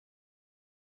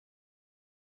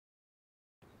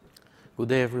Good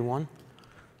day, everyone.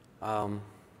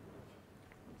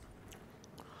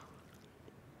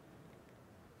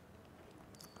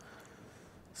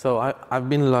 So I've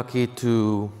been lucky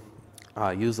to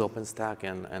use OpenStack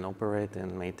and operate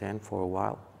and maintain for a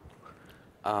while.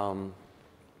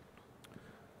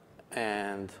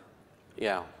 And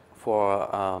yeah,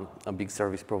 for a big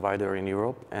service provider in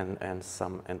Europe and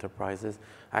some enterprises,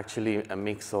 actually a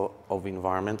mix of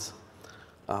environments,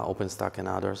 OpenStack and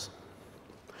others.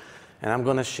 And I'm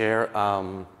going to share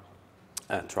a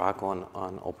track on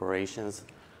operations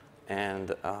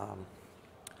and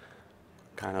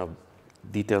kind of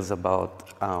details about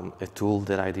a tool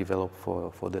that I developed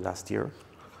for the last year.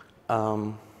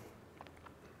 Yeah,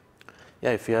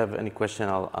 if you have any question,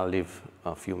 I'll leave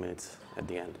a few minutes at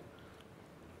the end.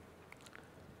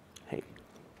 Hey.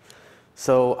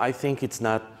 So I think it's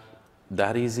not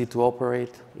that easy to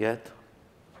operate yet.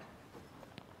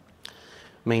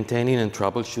 Maintaining and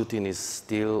troubleshooting is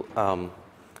still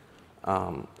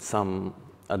some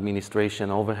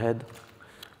administration overhead,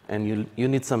 and you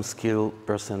need some skilled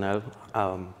personnel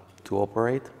to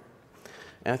operate.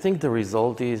 And I think the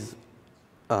result is,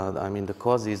 the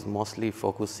cause is mostly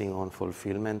focusing on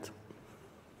fulfillment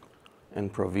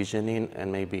and provisioning,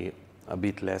 and maybe a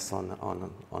bit less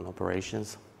on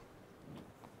operations.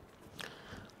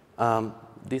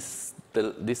 This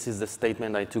is the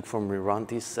statement I took from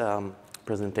Riranti's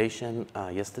presentation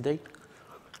yesterday.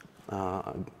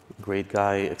 A great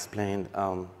guy explained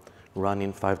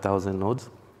running 5,000 nodes.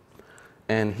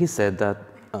 And he said that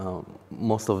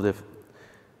most of the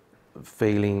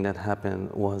failing that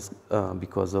happened was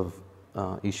because of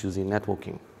issues in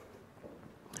networking.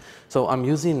 So I'm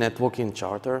using networking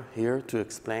charter here to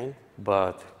explain,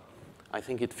 but I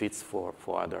think it fits for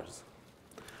others.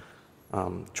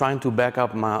 Trying to back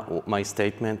up my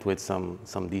statement with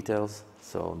some details.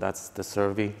 So that's the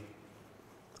survey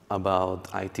about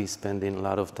IT spending a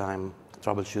lot of time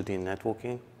troubleshooting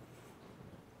networking,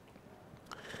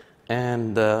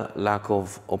 and the lack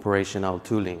of operational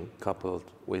tooling coupled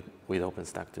with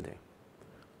OpenStack today.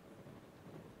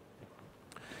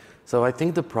 So I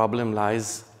think the problem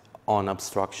lies on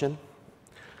abstraction.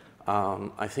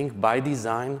 I think by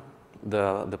design,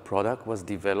 the product was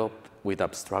developed with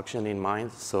abstraction in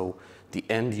mind, so the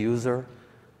end user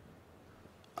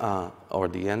or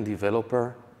the end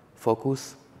developer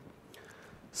focus.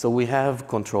 So we have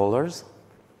controllers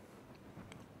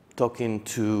talking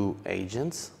to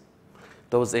agents.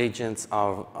 Those agents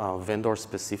are vendor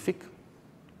specific.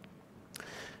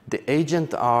 The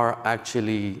agents are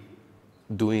actually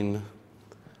doing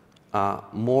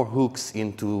more hooks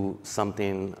into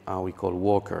something we call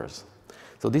workers.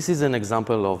 So this is an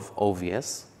example of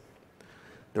OVS.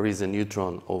 There is a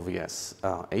Neutron OVS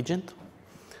agent.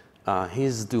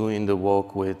 He's doing the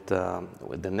work with the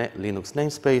Linux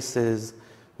namespaces,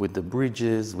 with the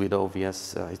bridges, with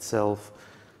OVS itself.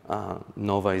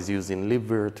 Nova is using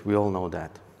libvirt. We all know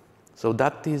that. So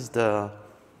that is the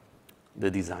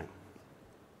design.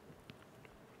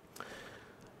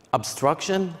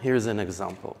 Abstraction, here's an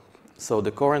example. So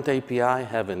the current API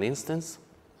have an instance.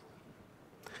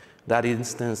 That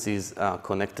instance is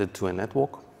connected to a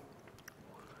network.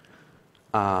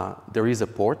 There is a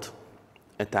port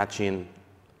attaching,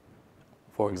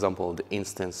 for example, the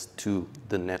instance to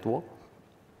the network.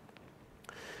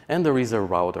 And there is a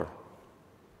router.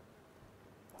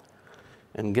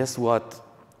 And guess what?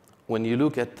 When you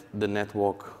look at the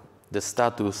network, the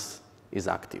status is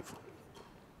active.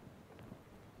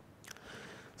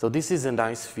 So this is a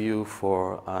nice view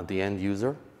for the end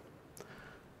user.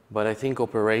 But I think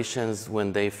operations,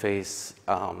 when they face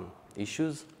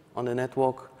issues on the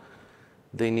network,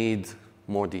 they need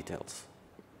more details,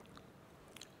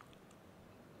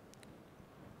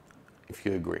 if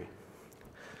you agree.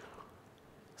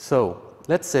 So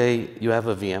let's say you have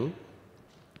a VM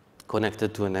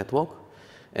connected to a network,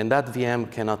 and that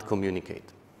VM cannot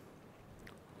communicate.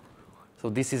 So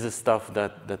this is the stuff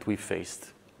that we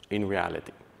faced in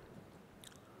reality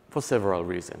for several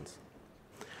reasons.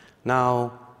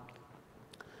 Now,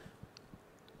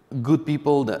 good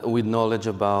people with knowledge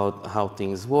about how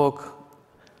things work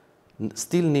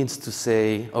still needs to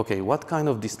say, okay, what kind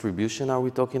of distribution are we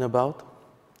talking about?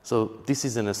 So this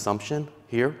is an assumption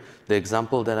here. The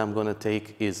example that I'm going to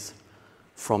take is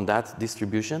from that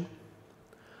distribution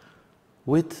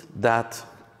with that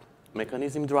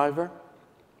mechanism driver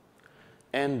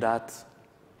and that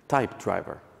type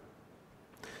driver.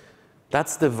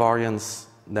 That's the variance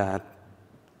that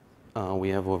we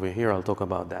have over here. I'll talk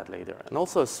about that later. And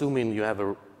also assuming you have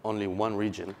only one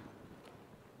region.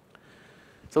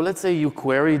 So let's say you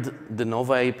queried the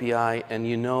Nova API and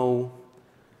you know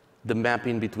the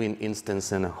mapping between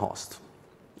instance and a host.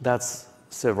 That's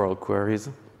several queries.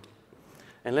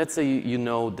 And let's say you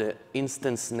know the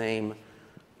instance name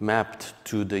mapped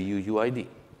to the UUID.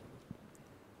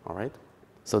 All right?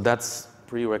 So that's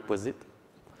prerequisite.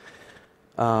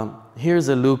 Here's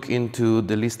a look into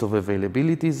the list of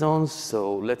availability zones.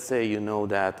 So let's say you know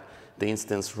that the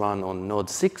instance run on node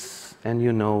 6, and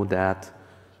you know that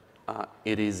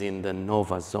it is in the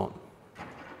Nova zone.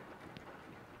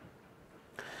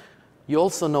 You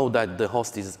also know that the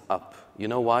host is up. You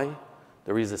know why?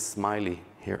 There is a smiley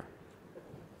here.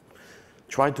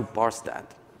 Try to parse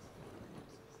that.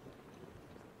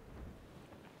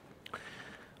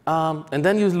 And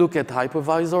then you look at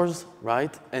hypervisors,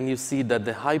 right? And you see that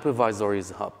the hypervisor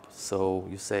is up. So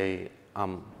you say,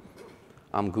 I'm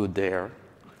good there.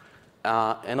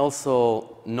 And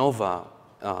also, Nova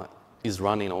is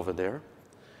running over there.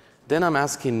 Then I'm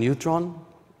asking Neutron,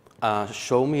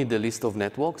 show me the list of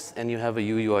networks, and you have a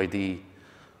UUID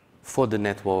for the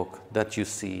network that you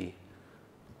see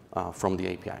from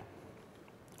the API.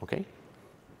 Okay?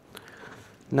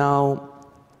 Now,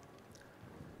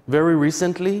 very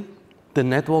recently, the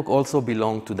network also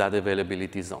belonged to that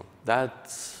availability zone.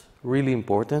 That's really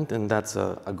important, and that's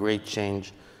a great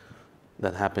change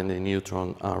that happened in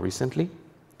Neutron recently.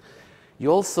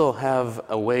 You also have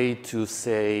a way to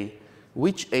say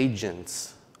which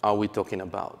agents are we talking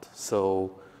about.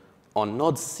 So on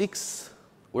node 6,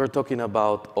 we're talking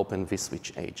about Open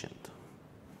vSwitch agent.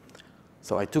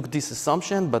 So I took this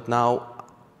assumption, but now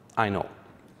I know.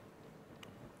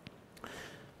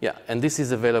 Yeah, and this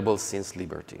is available since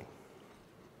Liberty.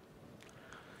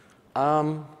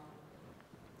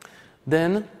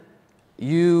 Then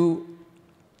you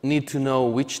need to know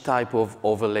which type of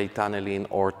overlay tunneling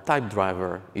or type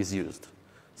driver is used.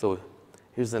 So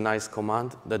here's a nice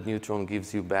command that Neutron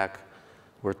gives you back.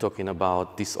 We're talking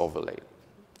about this overlay.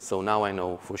 So now I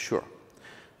know for sure.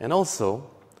 And also,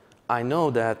 I know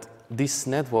that this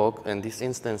network and this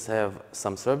instance have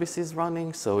some services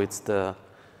running. So it's the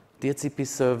DHCP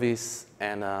service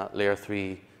and a layer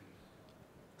 3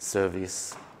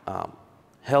 service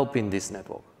helping this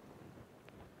network.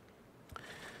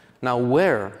 Now,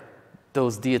 where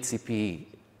those DHCP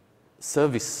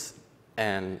service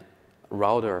and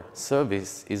router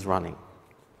service is running.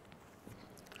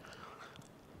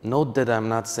 Note that I'm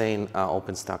not saying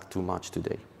OpenStack too much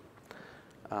today.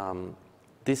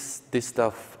 This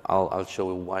stuff, I'll show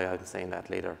you why I'm saying that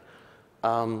later.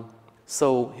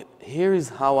 So here is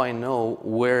how I know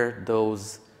where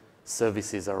those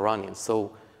services are running.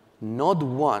 So node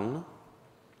 1,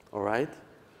 all right,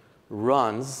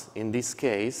 runs, in this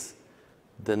case,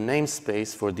 the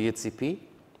namespace for DHCP,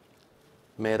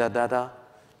 metadata,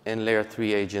 and layer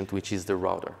 3 agent, which is the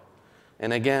router.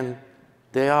 And again,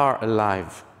 they are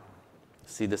alive.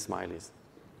 See the smileys.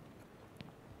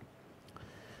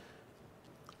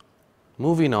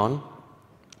 Moving on,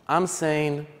 I'm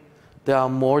saying there are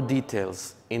more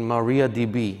details in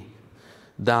MariaDB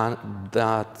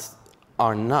that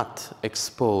are not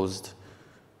exposed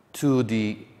to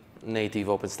the native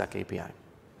OpenStack API.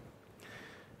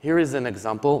 Here is an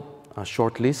example, a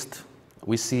short list.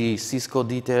 We see Cisco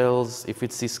details, if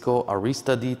it's Cisco,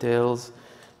 Arista details.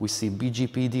 We see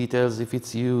BGP details if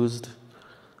it's used.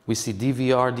 We see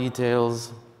DVR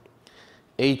details,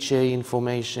 HA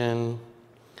information,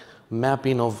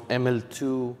 mapping of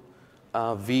ML2,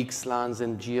 VXLANs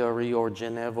and GRE or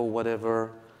Geneva or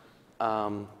whatever,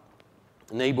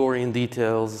 neighboring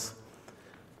details.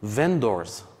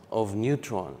 Vendors of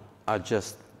Neutron are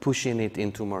just pushing it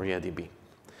into MariaDB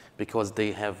because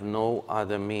they have no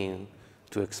other mean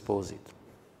to expose it.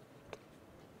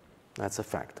 That's a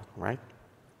fact, right?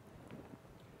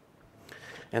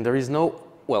 And there is no,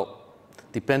 well,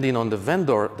 depending on the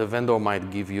vendor might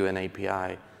give you an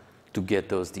API to get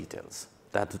those details,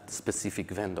 that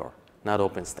specific vendor, not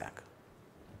OpenStack.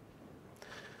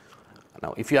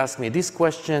 Now, if you ask me this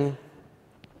question,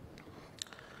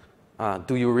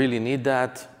 do you really need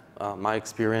that? My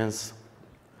experience,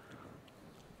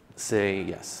 say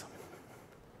yes.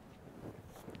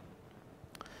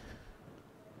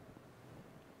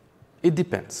 It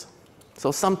depends.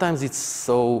 So sometimes it's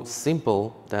so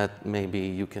simple that maybe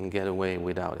you can get away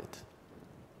without it.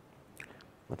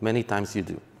 But many times you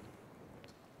do.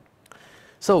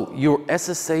 So you're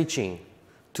SSHing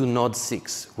to node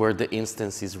 6 where the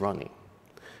instance is running.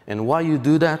 And why you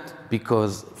do that?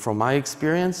 Because from my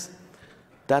experience,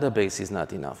 database is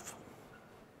not enough.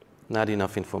 Not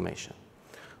enough information.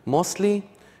 Mostly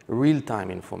real-time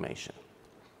information.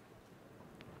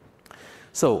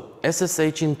 So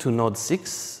SSHing to node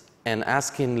 6 and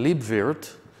asking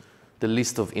libvirt the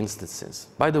list of instances.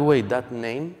 By the way, that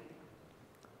name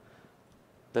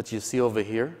that you see over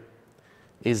here,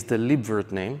 is the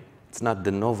libvirt name. It's not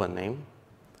the Nova name.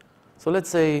 So let's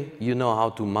say you know how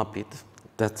to map it.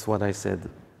 That's what I said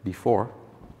before.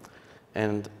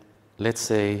 And let's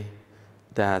say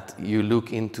that you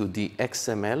look into the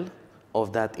XML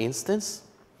of that instance,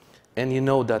 and you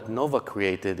know that Nova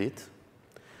created it,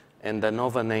 and the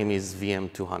Nova name is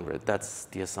VM200. That's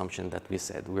the assumption that we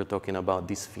said. We're talking about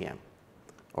this VM,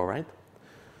 all right?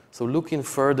 So looking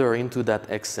further into that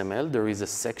XML, there is a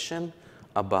section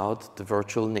about the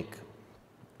virtual NIC.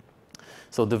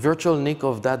 So the virtual NIC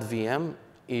of that VM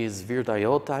is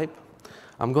virt.io type.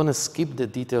 I'm going to skip the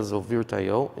details of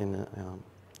virt.io.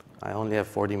 I only have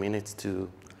 40 minutes to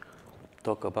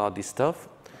talk about this stuff.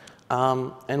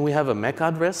 And we have a MAC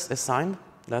address assigned.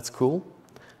 That's cool.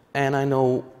 And I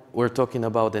know we're talking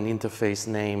about an interface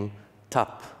name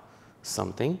tap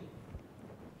something,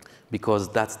 because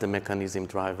that's the mechanism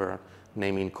driver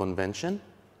naming convention.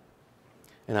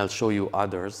 And I'll show you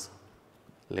others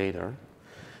later.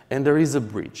 And there is a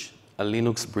bridge, a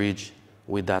Linux bridge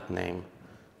with that name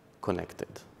connected.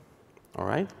 All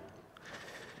right?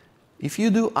 If you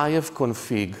do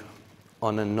ifconfig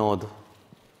on a node,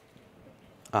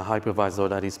 a hypervisor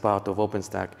that is part of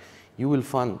OpenStack, you'll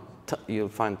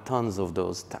find tons of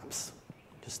those taps.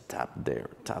 Just tap there,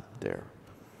 tap there.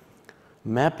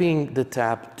 Mapping the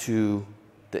tap to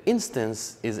the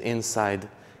instance is inside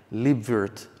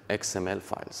libvirt XML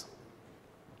files.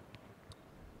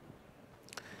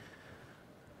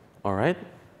 All right?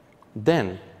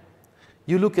 Then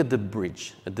you look at the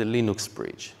bridge, at the Linux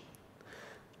bridge.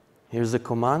 Here's a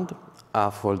command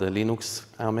for the Linux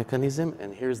mechanism,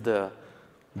 and here's the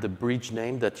bridge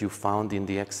name that you found in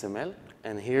the XML,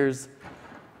 and here's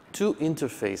two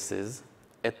interfaces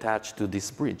attached to this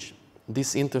bridge.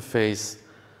 This interface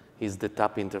is the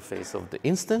tap interface of the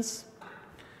instance,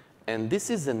 and this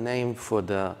is a name for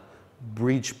the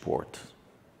bridge port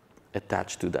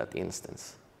attached to that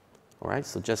instance. All right,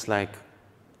 so just like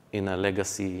in a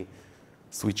legacy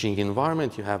switching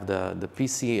environment, you have the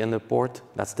PC and the port,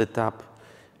 that's the tap,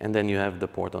 and then you have the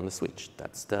port on the switch.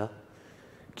 That's the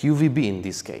QVB in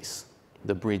this case,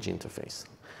 the bridge interface.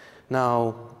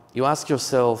 Now, you ask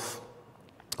yourself,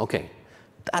 okay,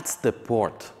 that's the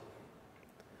port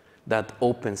that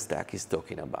OpenStack is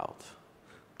talking about,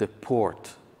 the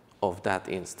port of that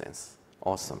instance.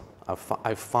 Awesome.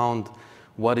 I found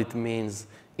what it means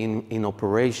in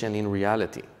operation, in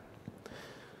reality.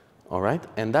 All right?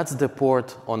 And that's the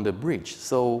port on the bridge.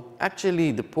 So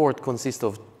actually, the port consists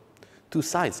of two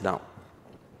sides now.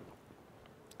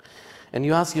 And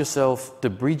you ask yourself, the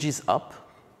bridge is up?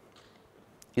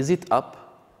 Is it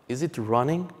up? Is it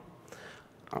running?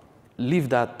 Leave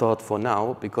that thought for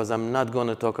now, because I'm not going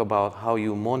to talk about how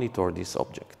you monitor this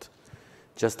object,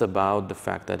 just about the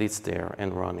fact that it's there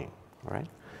and running, all right,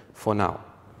 for now.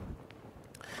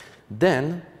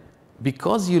 Then,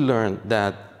 because you learned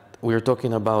that we're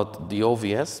talking about the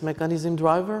OVS mechanism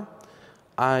driver,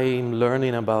 I'm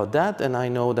learning about that, and I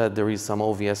know that there is some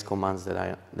OVS commands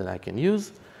that I can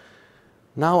use.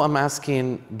 Now I'm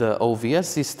asking the OVS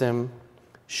system,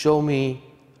 show me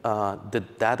the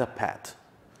data path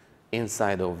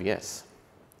inside OVS.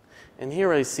 And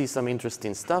here I see some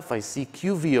interesting stuff. I see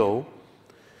QVO.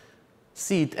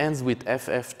 See, it ends with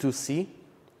FF2C,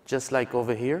 just like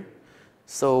over here.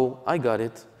 So I got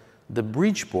it. The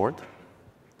bridge port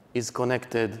is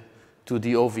connected to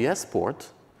the OVS port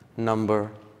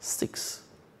number 6.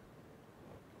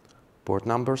 Port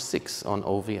number 6 on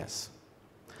OVS.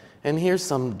 And here's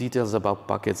some details about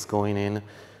packets going in.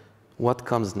 What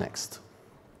comes next?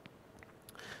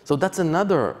 So that's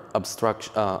another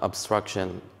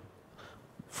abstraction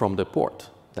from the port,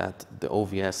 that the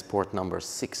OVS port number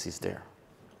 6 is there.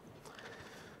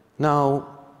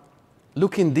 Now,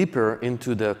 looking deeper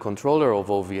into the controller of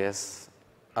OVS,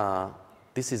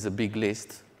 this is a big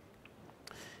list.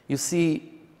 You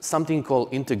see something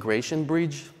called integration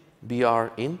bridge,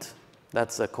 BR-int.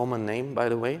 That's a common name, by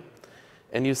the way.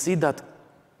 And you see that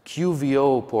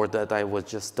QVO port that I was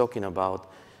just talking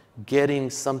about getting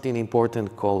something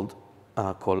important called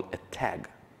a tag.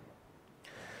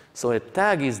 So a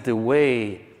tag is the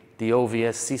way the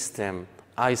OVS system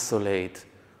isolates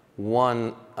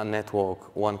one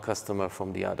network, one customer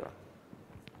from the other.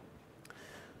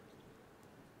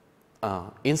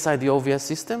 Inside the OVS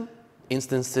system,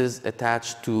 instances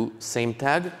attached to same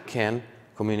tag can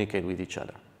communicate with each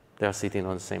other. They are sitting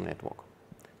on the same network.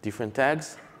 Different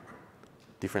tags,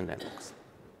 different networks.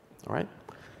 All right?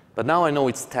 But now I know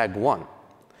it's tag 1.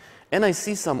 And I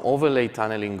see some overlay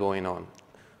tunneling going on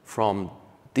from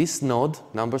this node,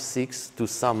 number 6, to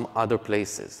some other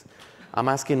places. I'm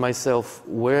asking myself,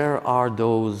 where are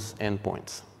those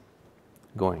endpoints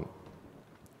going?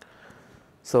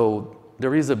 So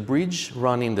there is a bridge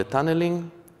running the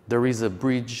tunneling. There is a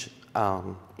bridge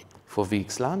for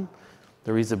VXLAN.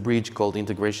 There is a bridge called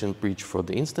integration bridge for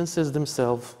the instances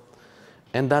themselves.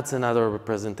 And that's another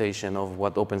representation of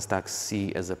what OpenStack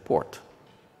see as a port.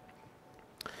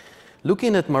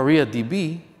 Looking at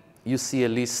MariaDB, you see a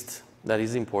list that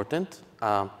is important.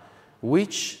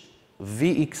 Which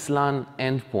VXLAN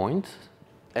endpoint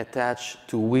attached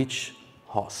to which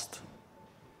host,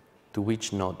 to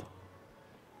which node.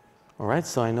 All right,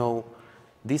 so I know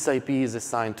this IP is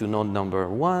assigned to node number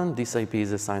 1, this IP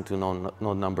is assigned to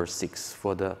node number 6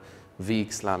 for the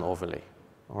VXLAN overlay.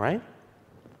 All right?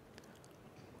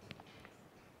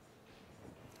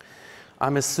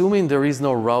 I'm assuming there is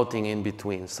no routing in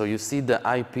between. So you see the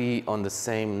IP on the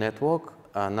same network,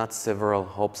 not several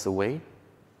hops away.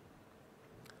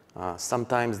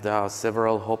 Sometimes there are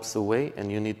several hops away,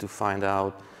 and you need to find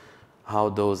out how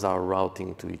those are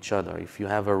routing to each other. If you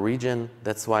have a region,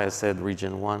 that's why I said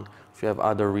region 1. If you have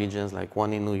other regions, like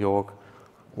one in New York,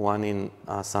 one in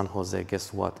San Jose,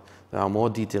 guess what? There are more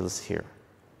details here.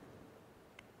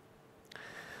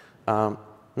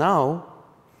 Now,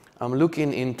 I'm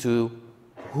looking into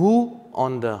who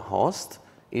on the host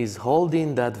is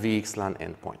holding that VXLAN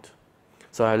endpoint.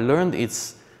 So I learned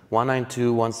it's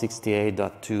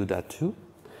 192.168.2.2,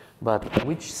 but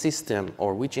which system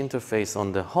or which interface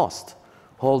on the host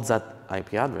holds that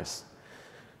IP address?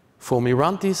 For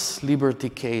Mirantis Liberty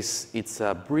case, it's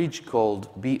a bridge called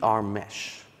BR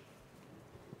Mesh.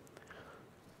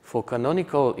 For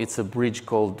Canonical, it's a bridge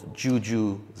called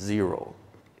Juju 0.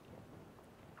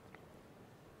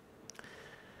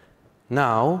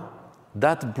 Now,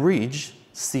 that bridge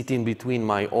sitting between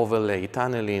my overlay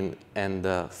tunneling and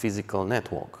the physical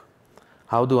network.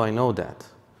 How do I know that?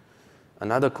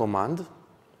 Another command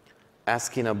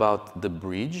asking about the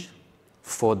bridge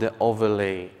for the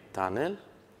overlay tunnel,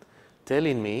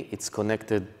 telling me it's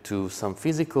connected to some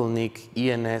physical NIC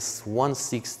ENS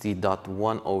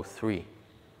 160.103.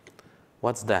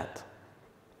 What's that?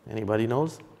 Anybody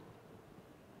knows?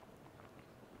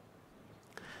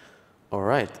 All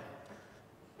right.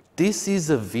 This is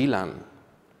a VLAN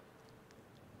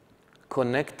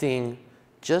connecting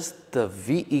just the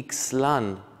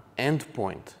VXLAN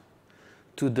endpoint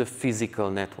to the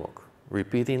physical network.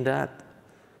 Repeating that,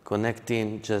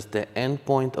 connecting just the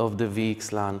endpoint of the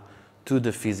VXLAN to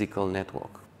the physical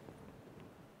network.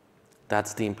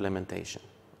 That's the implementation,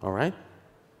 all right?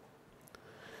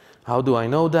 How do I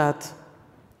know that?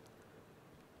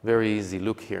 Very easy,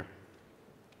 look here.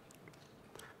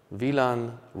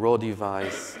 VLAN, raw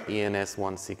device, ENS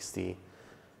 160,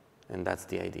 and that's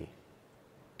the ID.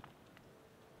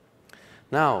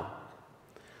 Now,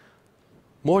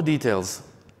 more details.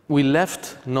 We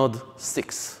left node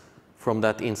 6 from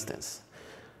that instance.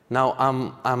 Now,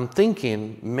 I'm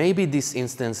thinking maybe this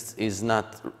instance is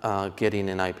not getting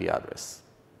an IP address,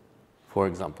 for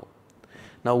example.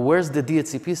 Now, where's the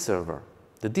DHCP server?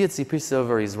 The DHCP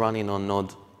server is running on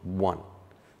node 1.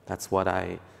 That's what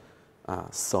I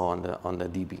saw on the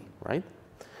DB, right?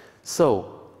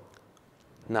 So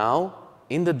now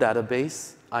in the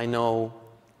database, I know,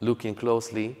 looking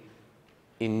closely,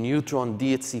 in Neutron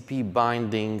DHCP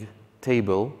binding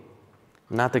table,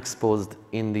 not exposed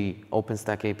in the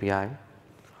OpenStack API,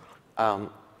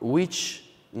 which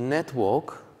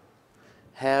network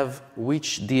have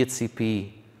which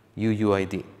DHCP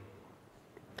UUID.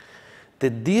 The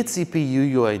DHCP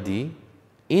UUID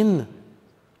in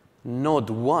node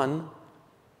 1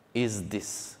 is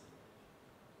this.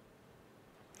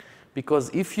 Because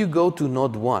if you go to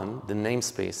node 1, the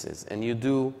namespaces, and you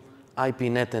do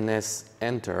IPNetNS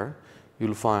enter,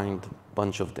 you'll find a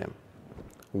bunch of them.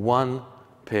 One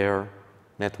per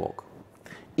network.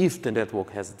 If the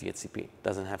network has DHCP,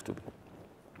 doesn't have to be.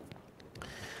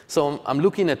 So I'm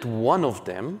looking at one of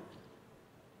them,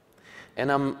 and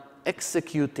I'm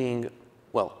executing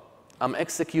a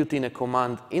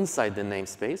command inside the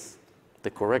namespace, the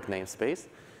correct namespace,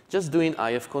 just doing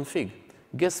ifconfig.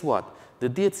 Guess what? The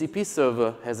DHCP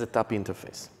server has a tap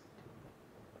interface.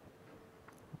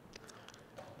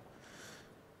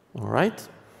 All right?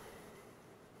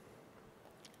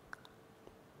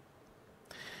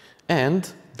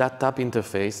 And that tap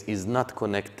interface is not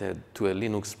connected to a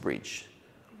Linux bridge.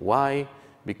 Why?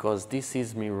 Because this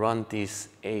is Mirantis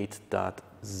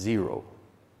 8.0.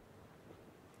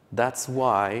 That's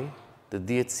why the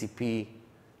DHCP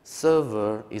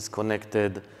server is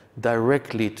connected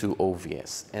directly to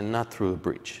OVS and not through a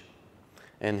bridge.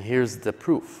 And here's the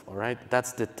proof, all right?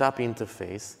 That's the tap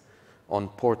interface on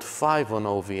port 5 on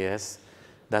OVS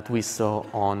that we saw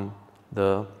on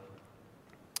the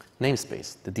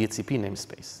namespace, the DHCP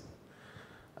namespace.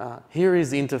 Here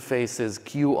is interfaces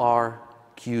QR,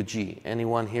 QG.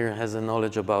 Anyone here has a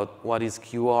knowledge about what is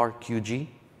QR, QG?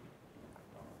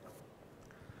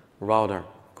 Router,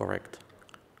 correct.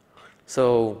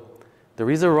 So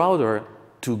there is a router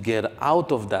to get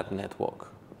out of that network.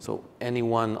 So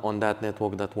anyone on that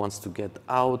network that wants to get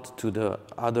out to the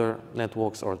other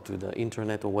networks or to the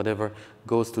internet or whatever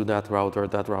goes to that router.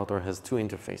 That router has two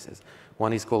interfaces.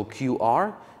 One is called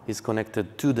QR, is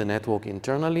connected to the network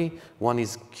internally. One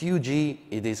is QG,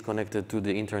 it is connected to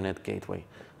the internet gateway.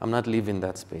 I'm not leaving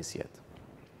that space yet.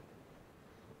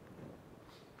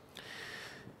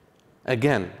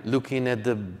 Again, looking at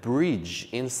the bridge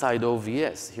inside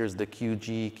OVS, here's the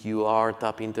QG, QR,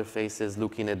 top interfaces,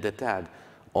 looking at the tag.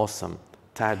 Awesome.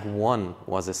 Tag 1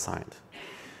 was assigned.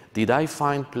 Did I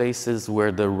find places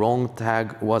where the wrong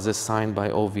tag was assigned by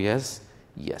OVS?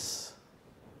 Yes.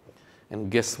 And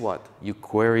guess what? You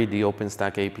query the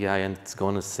OpenStack API and it's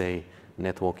going to say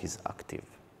network is active.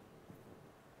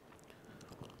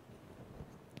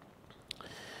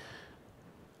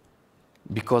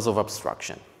 Because of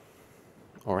abstraction.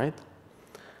 All right?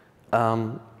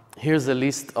 Here's a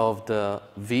list of the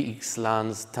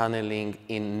VXLANs tunneling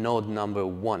in node number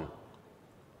 1.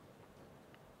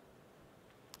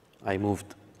 I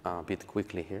moved a bit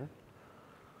quickly here.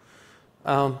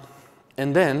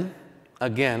 And then,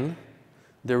 again,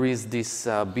 there is this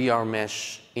BR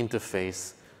mesh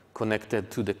interface connected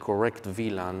to the correct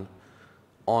VLAN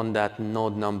on that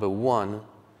node number 1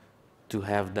 to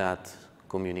have that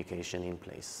communication in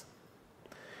place.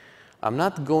 I'm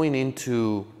not going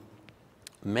into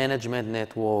management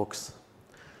networks,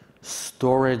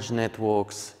 storage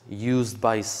networks used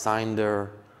by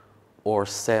Cinder or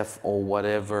Ceph or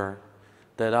whatever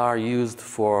that are used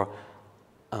for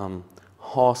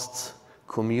hosts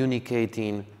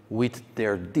communicating with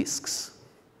their disks.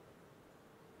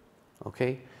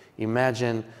 Okay?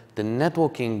 Imagine the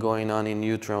networking going on in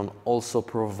Neutron also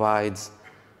provides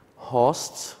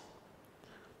hosts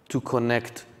to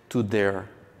connect to their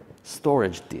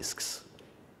storage disks.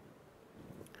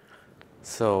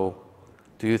 So,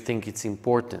 do you think it's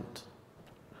important?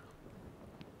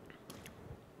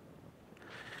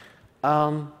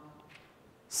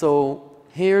 So,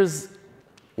 here's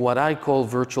what I call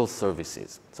virtual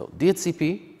services. So,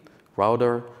 DHCP,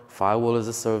 router, firewall as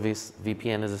a service,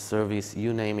 VPN as a service,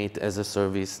 you name it as a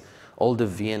service, all the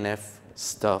VNF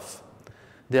stuff.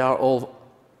 They are all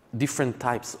different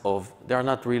types of, they are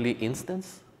not really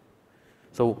instance.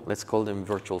 So, let's call them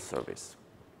virtual service.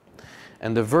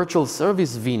 And the virtual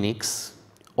service VNICs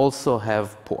also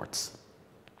have ports.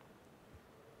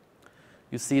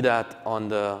 You see that on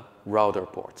the router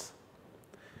ports.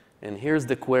 And here's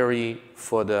the query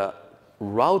for the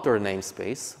router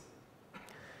namespace.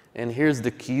 And here's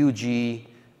the QG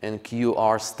and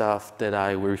QR stuff that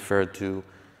I referred to.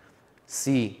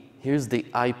 See, here's the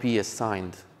IP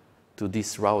assigned to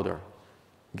this router.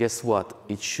 Guess what?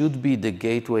 It should be the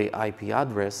gateway IP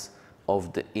address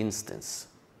of the instance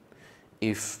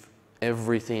if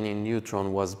everything in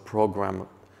Neutron was programmed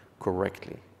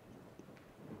correctly.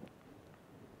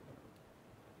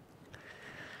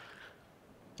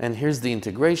 And here's the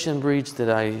integration bridge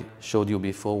that I showed you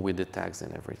before with the tags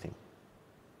and everything.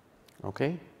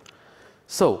 Okay?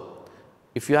 So,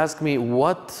 if you ask me,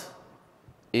 what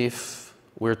if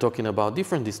we're talking about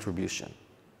different distribution?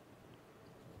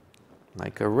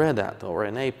 Like a Red Hat or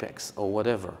an Apex or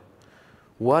whatever.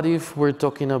 What if we're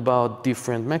talking about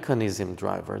different mechanism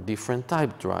driver, different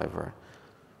type driver?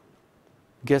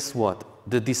 Guess what?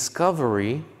 The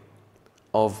discovery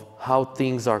of how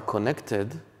things are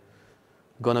connected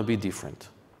gonna be different.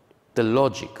 The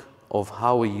logic of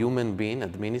how a human being,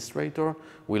 administrator,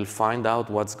 will find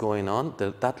out what's going on,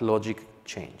 that logic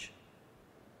change.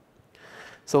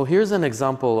 So here's an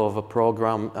example of a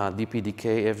program,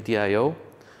 DPDK FDIO,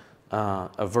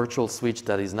 a virtual switch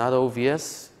that is not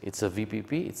OVS, it's a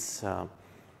VPP, it's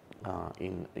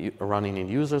running in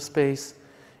user space.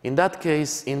 In that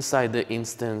case, inside the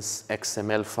instance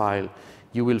XML file,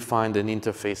 you will find an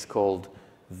interface called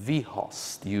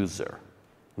vhost user.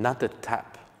 Not a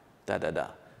tap, but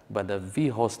a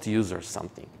vhost user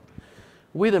something.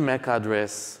 With a MAC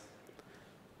address,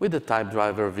 with a type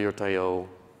driver virt.io,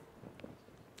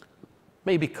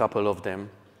 maybe a couple of them,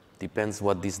 depends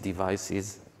what this device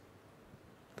is.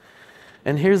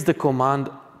 And here's the command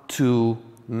to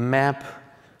map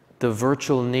the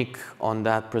virtual NIC on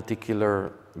that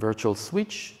particular virtual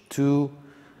switch to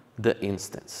the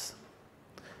instance.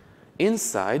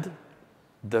 Inside,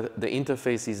 the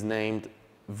interface is named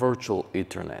virtual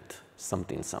Ethernet,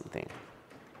 something, something.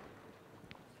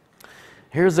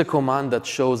 Here's a command that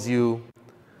shows you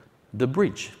the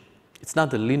bridge. It's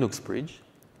not a Linux bridge.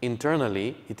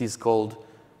 internally, it is called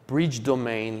bridge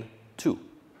domain 2.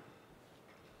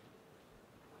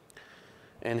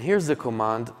 And here's the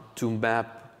command to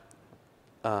map,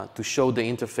 to show the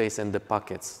interface and the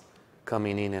packets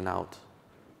coming in and out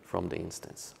from the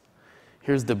instance.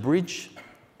 Here's the bridge,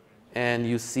 and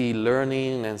you see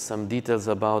learning and some details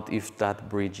about if that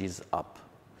bridge is up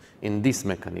in this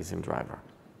mechanism driver.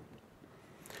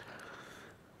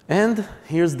 And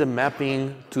here's the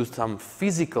mapping to some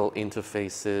physical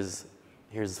interfaces.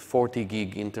 Here's 40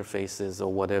 gig interfaces or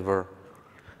whatever.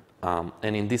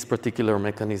 And in this particular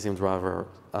mechanism driver,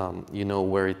 you know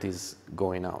where it is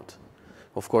going out.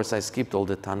 Of course, I skipped all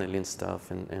the tunneling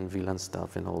stuff and VLAN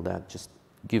stuff and all that. Just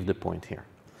give the point here.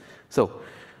 So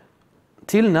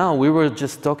till now, we were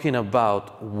just talking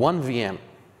about one VM.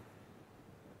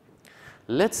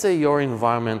 Let's say your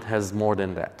environment has more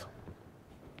than that.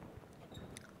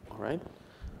 All right?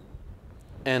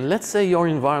 And let's say your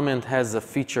environment has a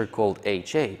feature called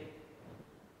HA.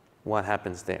 What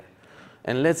happens there?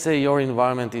 And let's say your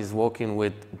environment is working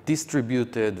with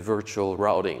distributed virtual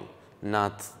routing,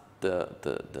 not the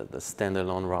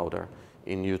standalone router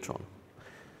in Neutron.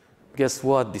 Guess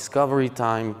what? Discovery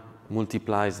time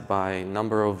multiplies by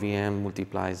number of VM,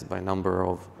 multiplies by number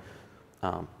of,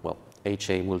 well,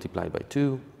 HA multiplied by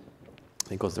 2,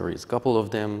 because there is a couple of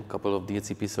them, a couple of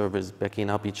DHCP servers backing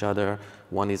up each other.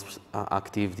 One is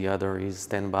active, the other is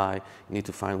standby. You need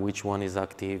to find which one is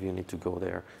active. You need to go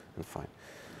there and find.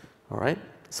 All right?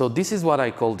 So this is what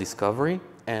I call discovery.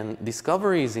 And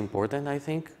discovery is important, I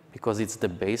think, because it's the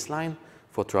baseline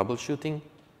for troubleshooting.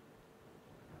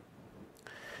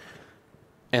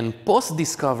 And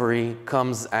post-discovery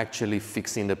comes actually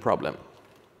fixing the problem.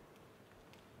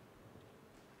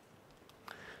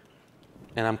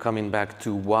 And I'm coming back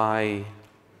to why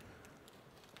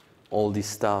all this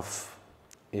stuff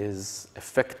is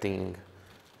affecting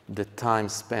the time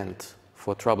spent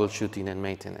for troubleshooting and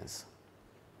maintenance.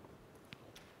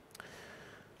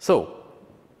 So,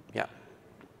 yeah,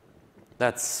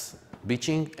 that's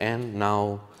bitching, and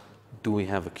now do we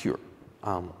have a cure?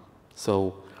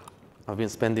 So I've been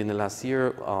spending the last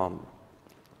year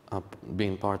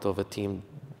being part of a team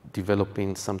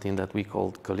developing something that we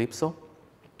called Calypso.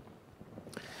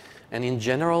 And in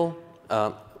general,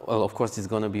 well, of course, it's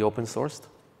going to be open sourced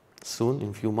soon, in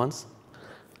a few months.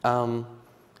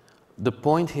 The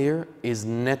point here is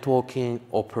networking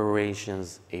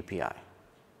operations API.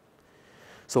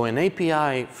 So an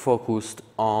API focused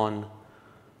on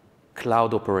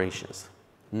cloud operations,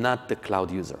 not the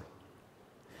cloud user.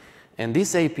 And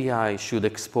this API should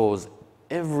expose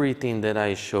everything that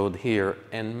I showed here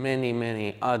and many,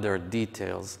 many other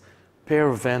details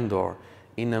per vendor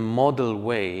in a model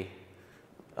way,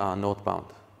 node-bound.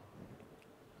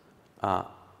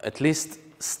 At least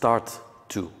start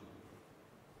to,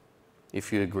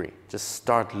 if you agree. Just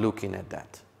start looking at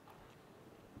that.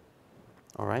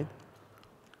 All right?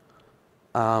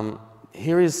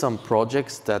 Here is some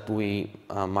projects that we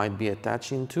might be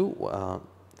attaching to.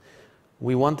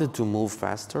 We wanted to move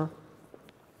faster,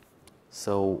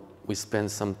 so we spent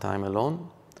some time alone,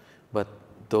 but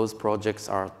those projects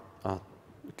are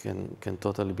can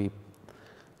totally be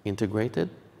integrated.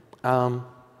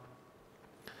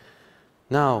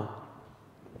 Now,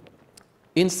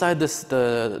 inside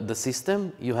the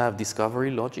system, you have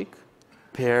discovery logic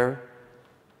per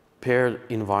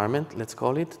environment, let's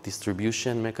call it,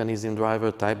 distribution mechanism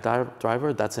driver, type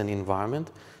driver, that's an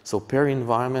environment. So per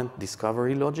environment,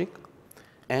 discovery logic,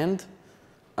 and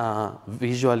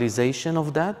visualization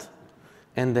of that,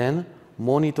 and then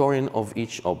monitoring of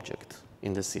each object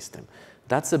in the system.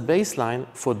 That's a baseline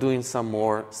for doing some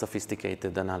more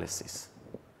sophisticated analysis.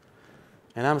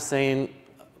 And I'm saying,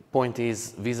 point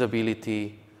is,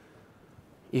 visibility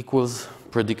equals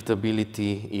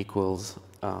predictability equals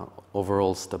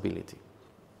overall stability.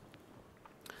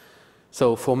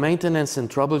 So for maintenance and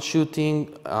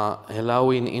troubleshooting,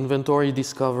 allowing inventory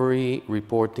discovery,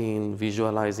 reporting,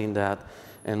 visualizing that,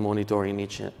 and monitoring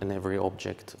each and every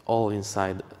object, all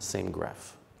inside the same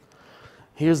graph.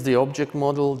 Here's the object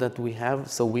model that we have.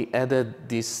 So we added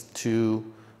this to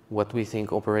what we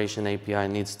think Operation API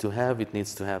needs to have. It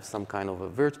needs to have some kind of a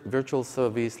virtual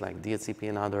service like DHCP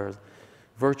and others,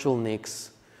 virtual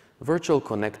NICs, virtual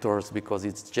connectors, because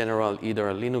it's general, either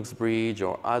a Linux bridge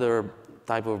or other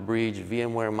type of bridge.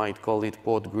 VMware might call it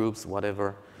port groups,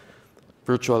 whatever.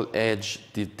 Virtual edge,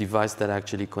 the device that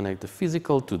actually connects the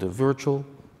physical to the virtual.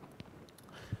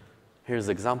 Here's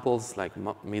examples like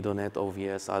Midonet,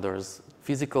 OVS, others.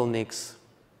 Physical NICs.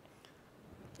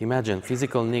 Imagine,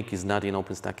 physical NIC is not in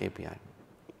OpenStack API.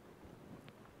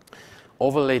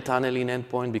 overlay tunneling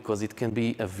endpoint because it can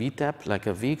be a VTAP, like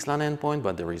a VXLAN endpoint,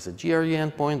 but there is a GRE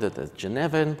endpoint, that is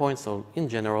Geneva endpoint. So in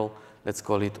general, let's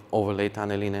call it overlay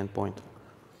tunneling endpoint.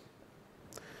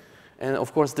 And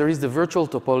of course, there is the virtual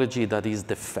topology that is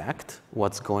the fact,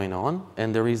 what's going on.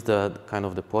 And there is the kind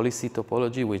of the policy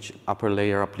topology, which upper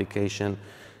layer application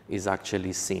is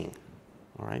actually seeing,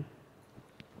 all right?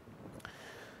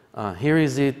 Here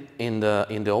is it in the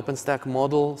OpenStack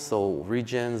model. So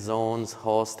region, zones,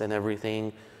 host, and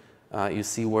everything. You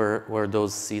see where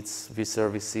those sits,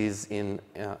 vServices in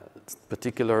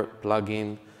particular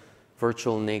plugin,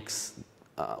 virtual NICs,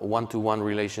 one-to-one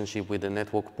relationship with the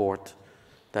network port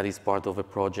that is part of a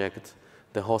project.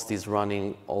 The host is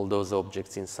running all those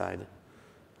objects inside.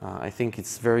 I think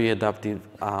it's very adaptive.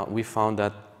 We found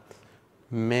that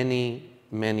many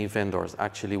vendors,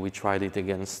 actually we tried it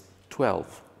against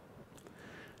 12,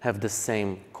 have the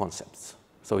same concepts.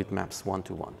 So it maps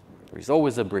one-to-one. There is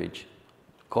always a bridge.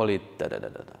 Call it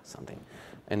da-da-da-da-da, something.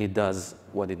 And it does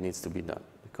what it needs to be done,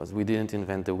 because we didn't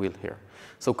invent the wheel here.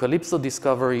 So Calypso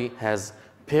Discovery has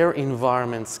pair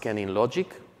environment scanning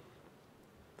logic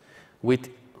with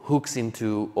hooks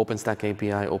into OpenStack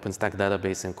API, OpenStack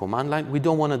database, and command line. We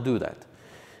don't want to do that.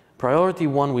 Priority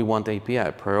 1, we want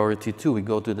API. Priority 2, we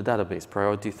go to the database.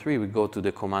 Priority 3, we go to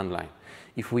the command line.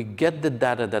 If we get the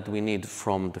data that we need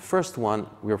from the first one,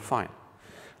 we're fine.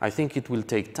 I think it will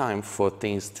take time for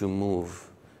things to move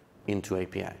into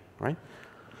API, right?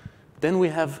 Then we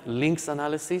have links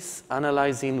analysis,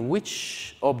 analyzing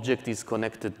which object is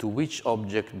connected to which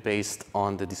object based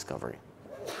on the discovery.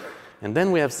 And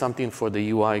then we have something for the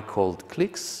UI called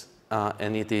clicks,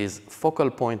 and it is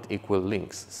focal point equal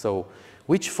links. So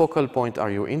which focal point are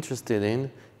you interested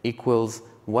in equals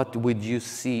what would you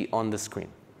see on the screen.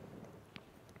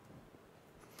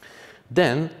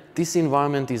 Then this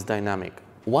environment is dynamic.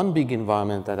 One big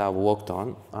environment that I worked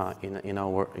on in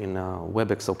our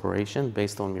WebEx operation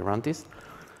based on Mirantis,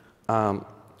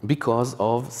 because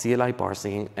of CLI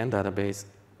parsing and database,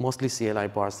 mostly CLI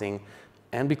parsing,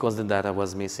 and because the data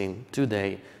was missing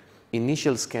today,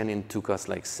 initial scanning took us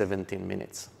like 17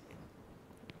 minutes.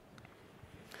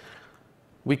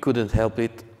 We couldn't help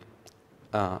it.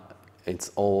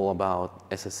 It's all about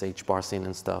SSH parsing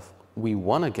and stuff. We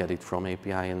want to get it from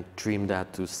API and trim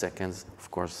that to seconds. Of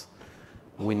course,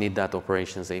 we need that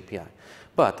operations API.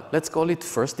 But let's call it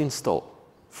first install,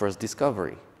 first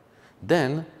discovery,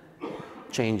 then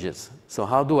changes. So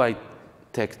how do I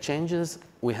take changes?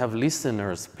 We have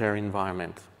listeners per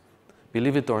environment.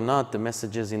 Believe it or not, the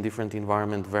messages in different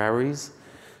environment varies.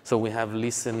 So we have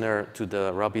listener to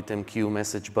the RabbitMQ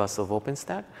message bus of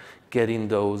OpenStack, getting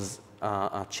those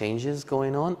changes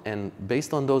going on, and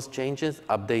based on those changes,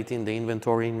 updating the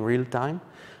inventory in real time,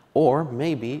 or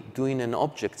maybe doing an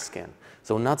object scan.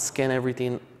 So not scan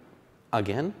everything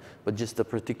again, but just a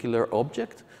particular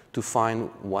object to find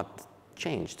what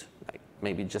changed, like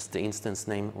maybe just the instance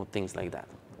name or things like that.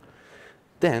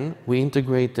 Then we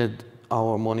integrated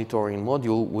our monitoring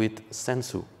module with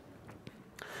Sensu.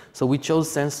 So we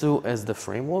chose Sensu as the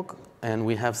framework, and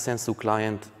we have Sensu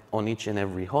client on each and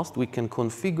every host. We can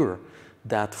configure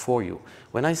that for you.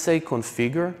 When I say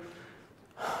configure,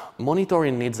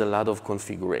 monitoring needs a lot of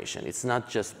configuration. It's not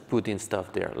just putting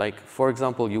stuff there. Like, for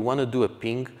example, you want to do a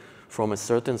ping from a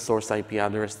certain source IP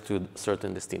address to a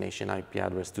certain destination IP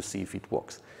address to see if it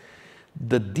works.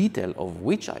 The detail of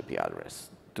which IP address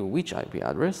to which IP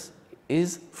address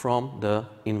is from the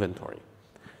inventory.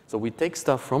 So we take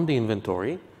stuff from the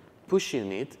inventory,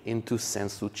 pushing it into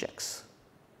Sensu checks.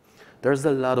 There's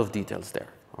a lot of details there,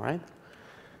 all right?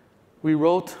 We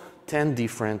wrote 10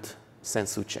 different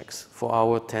Sensu checks for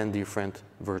our 10 different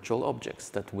virtual objects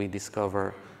that we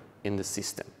discover in the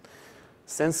system.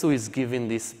 Sensu is giving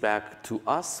this back to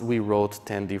us. We wrote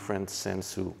 10 different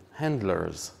Sensu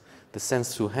handlers. The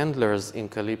Sensu handlers in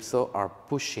Calypso are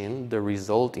pushing the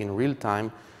result in real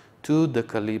time to the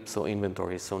Calypso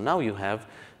inventory. So now you have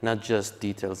not just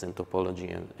details and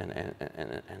topology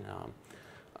and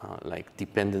like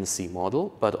dependency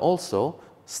model, but also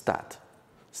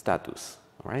status,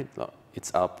 all right?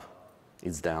 It's up,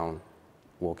 it's down,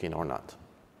 working or not,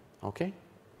 okay?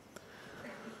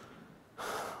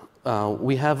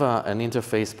 We have an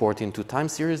interface port into time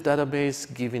series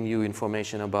database giving you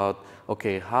information about,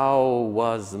 okay, how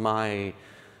was my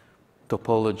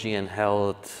topology and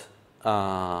health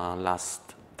last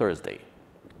Thursday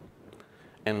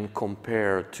and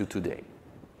compare to today.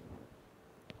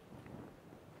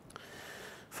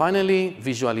 Finally,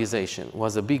 visualization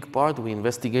was a big part. We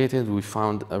investigated, we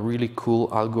found a really cool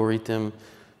algorithm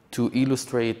to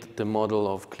illustrate the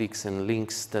model of clicks and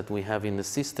links that we have in the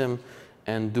system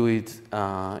and do it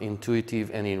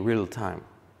intuitive and in real time.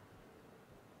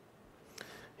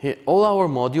 Here, all our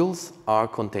modules are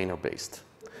container-based.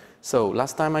 So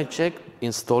last time I checked,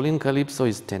 installing Calypso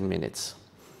is 10 minutes.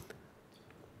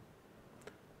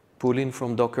 Pulling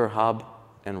from Docker Hub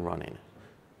and running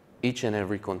each and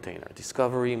every container.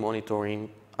 Discovery,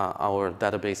 monitoring, our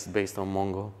database is based on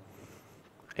Mongo.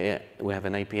 We have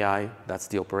an API, that's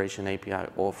the operation API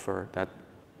offer that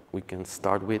we can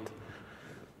start with,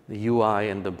 the UI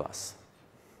and the bus.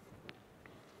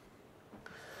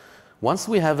 Once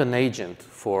we have an agent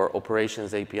for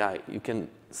operations API, you can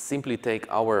simply take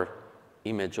our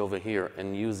image over here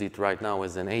and use it right now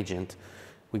as an agent.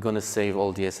 We're going to save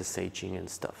all the SSHing and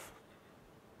stuff.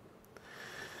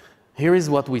 Here is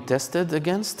what we tested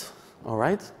against, all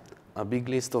right? A big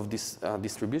list of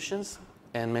distributions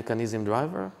and mechanism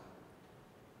driver.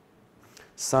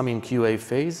 Some in QA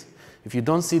phase. If you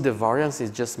don't see the variance,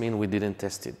 it just means we didn't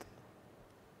test it.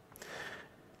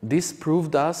 This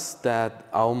proved us that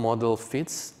our model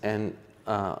fits and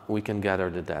we can gather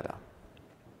the data.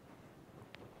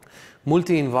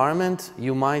 Multi-environment,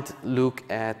 you might look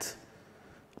at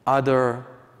other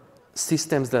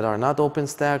systems that are not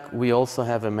OpenStack. We also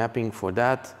have a mapping for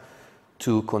that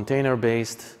to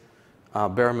container-based,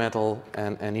 bare metal,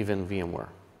 and even VMware.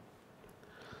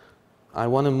 I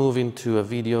want to move into a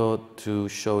video to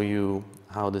show you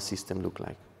how the system looks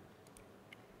like.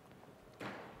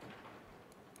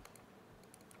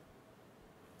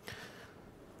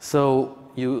 So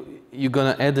you're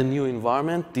going to add a new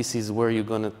environment. This is where you're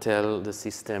going to tell the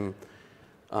system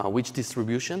which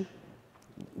distribution.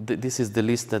 This is the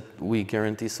list that we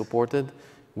guarantee supported,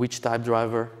 which type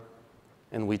driver,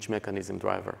 and which mechanism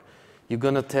driver. You're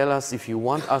going to tell us if you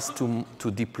want us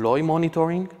to deploy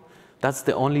monitoring. That's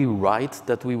the only write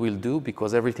that we will do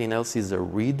because everything else is a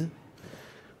read.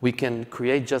 We can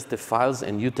create just the files,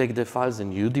 and you take the files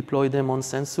and you deploy them on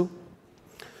Sensu.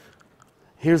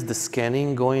 Here's the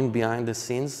scanning going behind the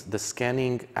scenes. The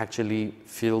scanning actually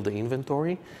fills the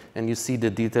inventory, and you see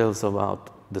the details about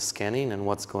the scanning and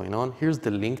what's going on. Here's the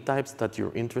link types that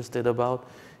you're interested about.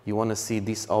 You want to see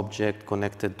this object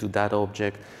connected to that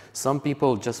object. Some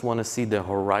people just want to see the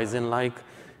horizon-like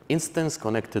instance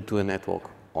connected to a network.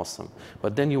 Awesome.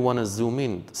 But then you want to zoom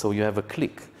in, so you have a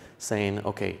click saying,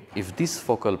 okay, if this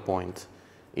focal point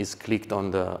is clicked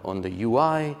on the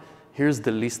UI, here's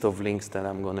the list of links that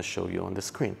I'm going to show you on the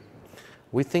screen.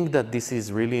 We think that this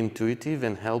is really intuitive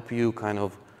and help you kind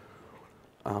of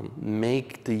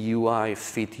make the UI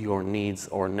fit your needs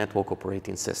or network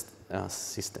operating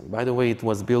system. By the way, it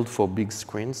was built for big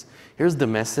screens. Here's the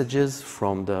messages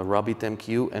from the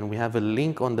RabbitMQ, and we have a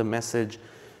link on the message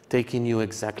taking you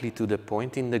exactly to the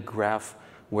point in the graph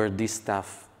where this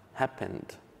stuff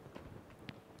happened.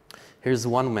 Here's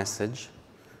one message.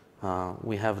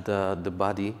 We have the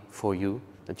body for you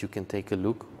that you can take a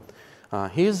look.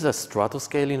 Here's a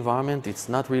stratoscale environment. It's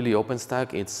not really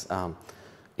OpenStack.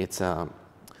 It's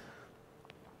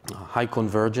high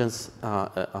convergence,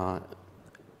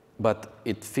 but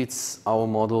it fits our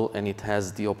model and it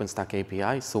has the OpenStack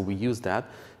API. So we use that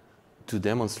to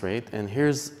demonstrate. And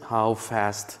here's how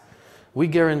fast we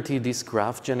guarantee this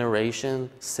graph generation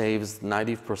saves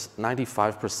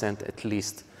 95% at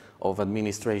least of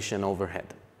administration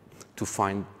overhead to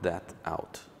find that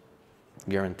out,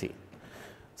 guarantee.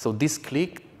 So this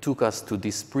click took us to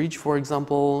this bridge, for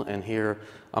example, and here,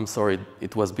 I'm sorry,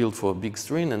 it was built for a big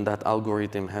screen, and that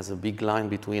algorithm has a big line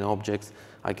between objects.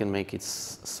 I can make it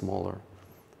smaller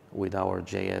with our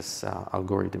JS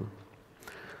algorithm.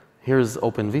 Here's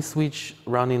Open vSwitch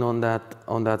running on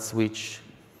that switch.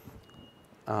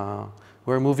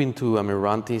 We're moving to a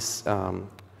Mirantis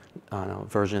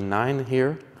version 9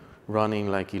 here, running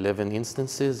like 11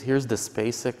 instances. Here's the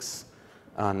SpaceX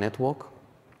network.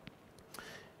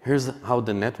 Here's how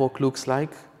the network looks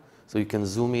like. So you can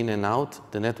zoom in and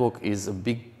out. The network is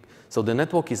so the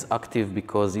network is active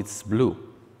because it's blue,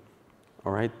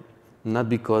 all right? Not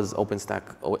because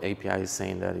OpenStack API is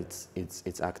saying that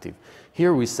it's active.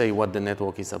 Here we say what the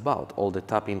network is about, all the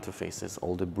tap interfaces,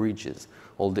 all the bridges,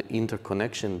 all the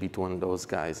interconnection between those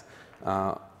guys,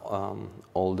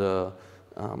 all the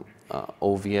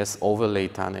OVS overlay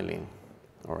tunneling,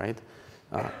 all right?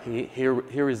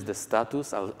 Here is the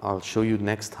status. I'll show you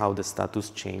next how the status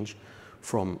change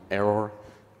from error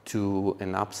to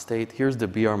an up state. Here's the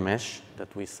BR mesh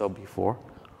that we saw before,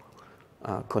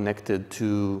 connected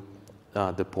to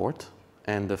the port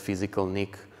and the physical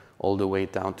NIC all the way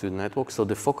down to the network. So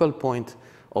the focal point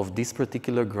of this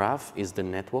particular graph is the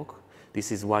network.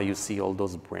 This is why you see all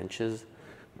those branches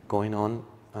going on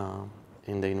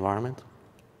in the environment.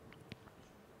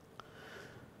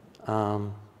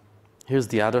 Here's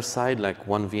the other side, like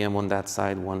one VM on that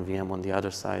side, one VM on the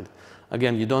other side.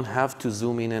 Again, you don't have to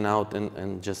zoom in and out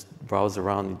and just browse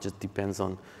around. It just depends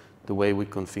on the way we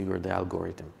configure the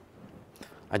algorithm.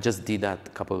 I just did that a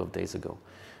couple of days ago.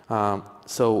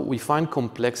 So we find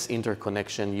complex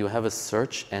interconnection. You have a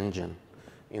search engine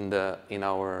in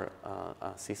our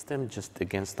system just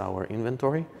against our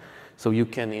inventory. So you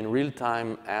can in real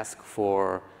time ask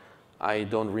for, I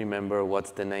don't remember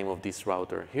what's the name of this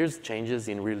router. Here's changes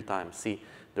in real time. See,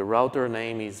 the router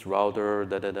name is router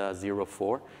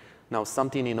 04. Now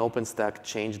something in OpenStack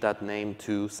changed that name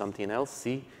to something else.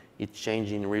 See, it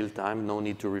changed in real time. No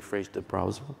need to refresh the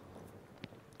browser.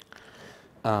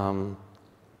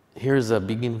 Here's a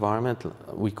big environment.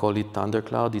 We call it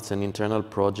Thundercloud. It's an internal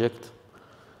project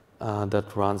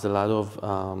that runs a lot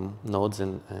of nodes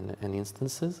and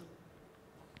instances.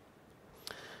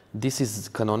 This is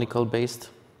canonical based,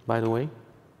 by the way.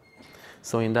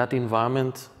 So in that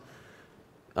environment,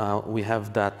 we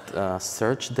have that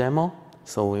search demo.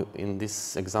 So in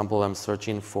this example, I'm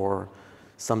searching for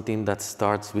something that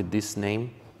starts with this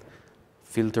name,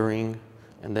 filtering,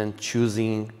 and then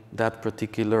choosing that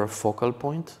particular focal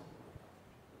point,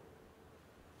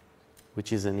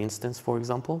 which is an instance, for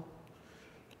example.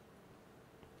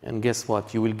 And guess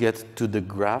what? You will get to the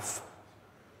graph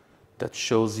that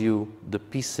shows you the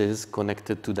pieces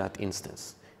connected to that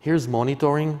instance. Here's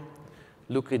monitoring.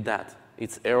 Look at that.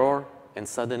 It's error, and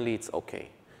suddenly it's OK.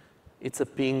 It's a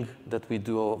ping that we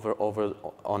do over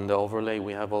on the overlay.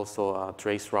 We have also a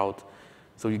trace route.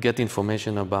 So you get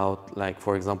information about, like,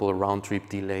 for example, round trip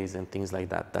delays and things like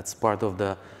that. That's part of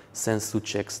the sensu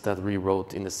checks that we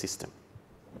wrote in the system.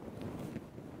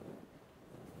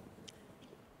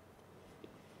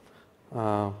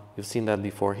 You've seen that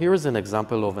before. Here is an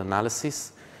example of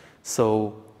analysis.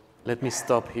 So let me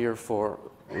stop here for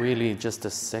really just a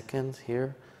second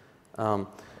here.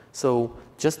 So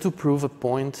just to prove a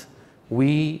point,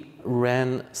 we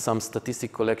ran some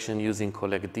statistic collection using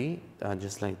collectd,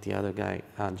 just like the other guy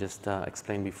just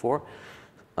explained before,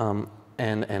 and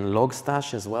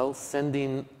logstash as well,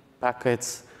 sending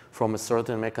packets from a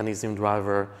certain mechanism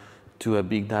driver to a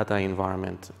big data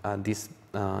environment. This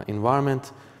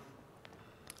environment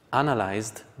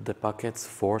analyzed the packets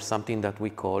for something that we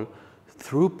call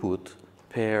throughput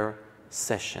per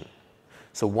session.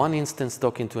 So one instance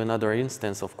talking to another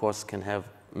instance, of course, can have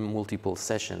multiple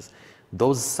sessions.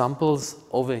 Those samples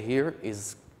over here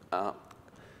is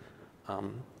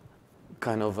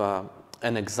kind of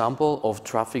an example of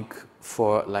traffic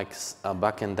for like a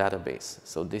backend database.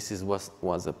 So this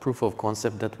was a proof of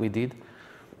concept that we did.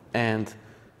 And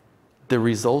the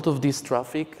result of this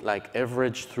traffic, like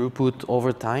average throughput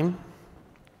over time,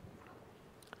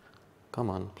 come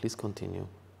on, please continue.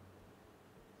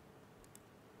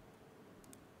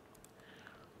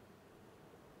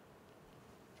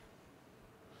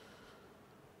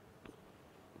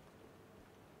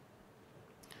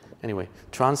 Anyway,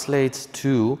 translates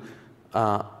to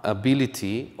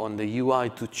ability on the UI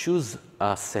to choose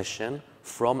a session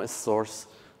from a source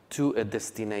to a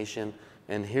destination.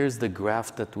 And here's the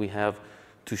graph that we have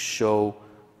to show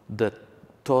the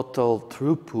total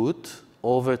throughput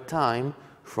over time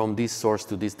from this source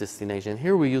to this destination.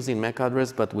 Here we're using MAC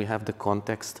address, but we have the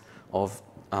context of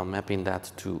mapping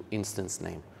that to instance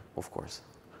name, of course.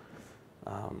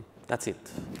 That's it.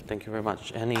 Thank you very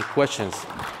much. Any questions?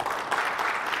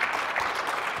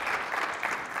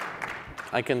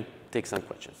 I can take some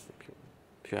questions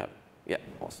if you have. Yeah,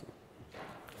 awesome.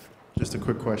 Just a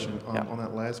quick question. Yeah. On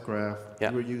that last graph,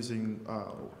 yeah. you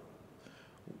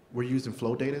were using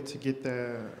flow data to get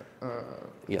the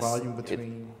yes. volume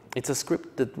between? It's a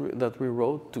script that we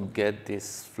wrote to get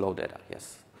this flow data,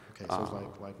 yes. Okay, so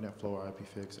it's like NetFlow or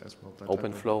IPFix as well?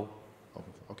 OpenFlow.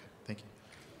 Okay, thank you.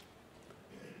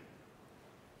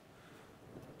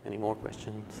 Any more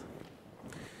questions?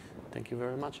 Thank you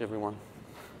very much, everyone.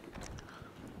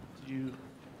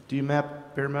 Do you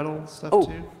map bare metal stuff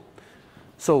too?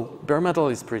 So bare metal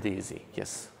is pretty easy,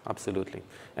 yes, absolutely.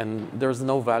 And there's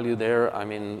no value there. I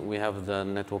mean, we have the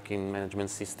networking management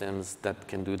systems that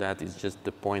can do that. It's just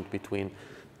the point between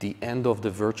the end of the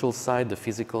virtual side, the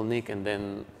physical NIC, and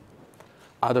then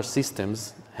other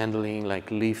systems handling like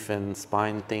leaf and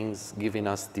spine things, giving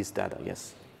us this data,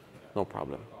 yes, no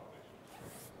problem.